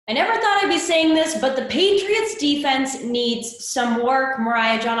I never thought I'd be saying this, but the Patriots defense needs some work.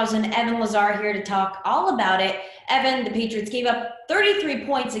 Mariah, Janos, and Evan Lazar here to talk all about it. Evan, the Patriots gave up 33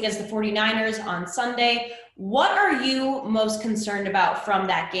 points against the 49ers on Sunday. What are you most concerned about from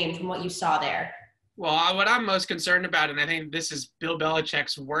that game, from what you saw there? Well, what I'm most concerned about, and I think this is Bill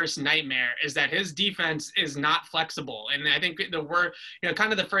Belichick's worst nightmare, is that his defense is not flexible. And I think the word,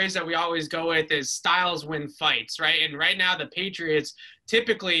 kind of the phrase that we always go with is styles win fights, right? And right now the Patriots,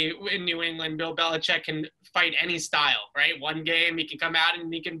 typically in New England, Bill Belichick can fight any style, right? One game he can come out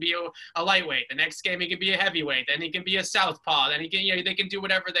and he can be a lightweight. The next game he can be a heavyweight. Then he can be a southpaw. Then he can, they can do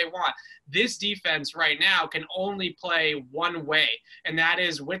whatever they want. This defense right now can only play one way, and that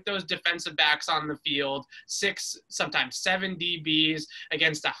is with those defensive backs on the field, 6, sometimes 7 DBs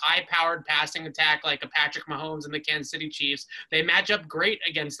against a high-powered passing attack like a Patrick Mahomes and the Kansas City Chiefs. They match up great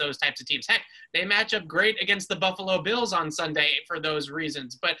against those types of teams. Heck, they match up great against the Buffalo Bills on Sunday for those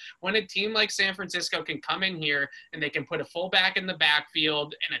reasons. But when a team like San Francisco can come in here and they can put a fullback in the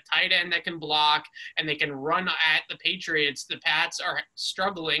backfield and a tight end that can block and they can run at the Patriots, the Pats are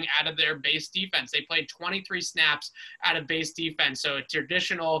struggling out of their base defense. They played 23 snaps out of base defense. So a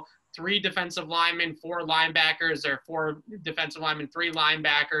traditional 3 defensive linemen, 4 linebackers, or 4 defensive linemen, 3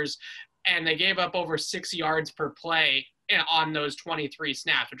 linebackers, and they gave up over 6 yards per play on those 23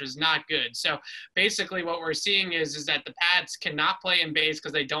 snaps, which is not good. So basically what we're seeing is that the Pats cannot play in base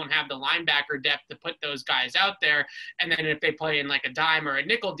because they don't have the linebacker depth to put those guys out there. And then if they play in like a dime or a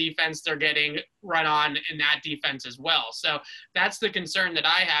nickel defense, they're getting run on in that defense as well. So that's the concern that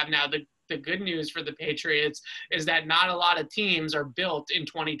I have. Now, the good news for the Patriots is that not a lot of teams are built in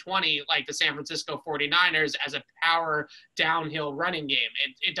 2020 like the San Francisco 49ers as a power downhill running game.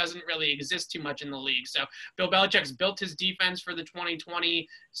 It doesn't really exist too much in the league. So Bill Belichick's built his defense for the 2020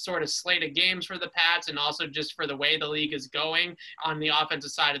 sort of slate of games for the Pats and also just for the way the league is going on the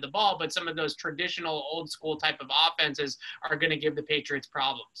offensive side of the ball. But some of those traditional old school type of offenses are going to give the Patriots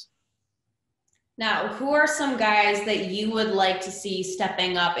problems. Now, who are some guys that you would like to see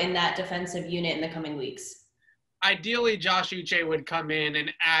stepping up in that defensive unit in the coming weeks? Ideally, Josue would come in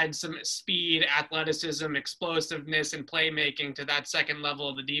and add some speed, athleticism, explosiveness, and playmaking to that second level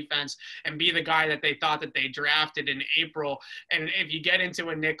of the defense and be the guy that they thought that they drafted in April. And if you get into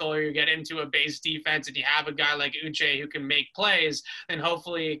a nickel or you get into a base defense and you have a guy like Uche who can make plays, then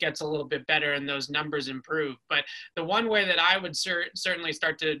hopefully it gets a little bit better and those numbers improve. But the one way that I would certainly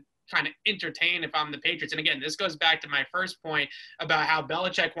start to kind of entertain if I'm the Patriots. And again, this goes back to my first point about how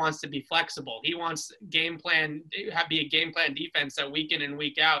Belichick wants to be flexible. He wants be a game plan defense that week in and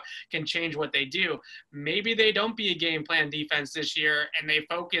week out can change what they do. Maybe they don't be a game plan defense this year and they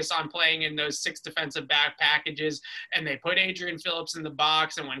focus on playing in those 6 defensive back packages and they put Adrian Phillips in the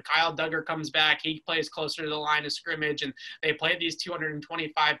box. And when Kyle Duggar comes back, he plays closer to the line of scrimmage and they play these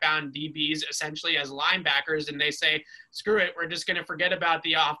 225-pound DBs essentially as linebackers. And they say, screw it, we're just going to forget about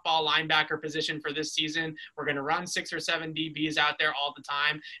the off-ball linebacker position for this season. We're going to run 6 or 7 DBs out there all the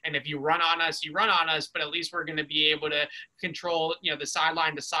time. And if you run on us, you run on us, but at least we're going to be able to control, the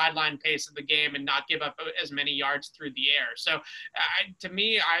sideline to sideline pace of the game and not give up as many yards through the air. So to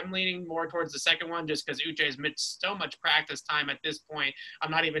me, I'm leaning more towards the second one just because Uche's missed so much practice time at this point.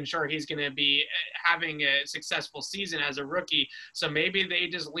 I'm not even sure he's going to be having a successful season as a rookie. So maybe they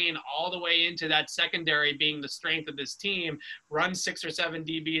just lean all the way into that secondary being the strength of this team, run 6 or 7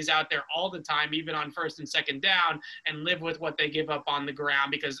 DBs out there all the time, even on first and second down, and live with what they give up on the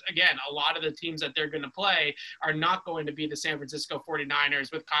ground. Because again, a lot of the teams that they're going to play are not going to be the San Francisco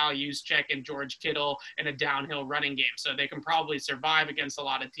 49ers with Kyle Juszczyk and George Kittle in a downhill running game. So they can probably survive against a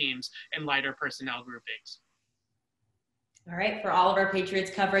lot of teams in lighter personnel groupings. All right, for all of our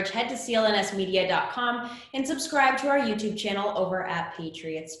Patriots coverage, head to clnsmedia.com and subscribe to our YouTube channel over at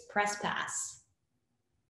Patriots Press Pass.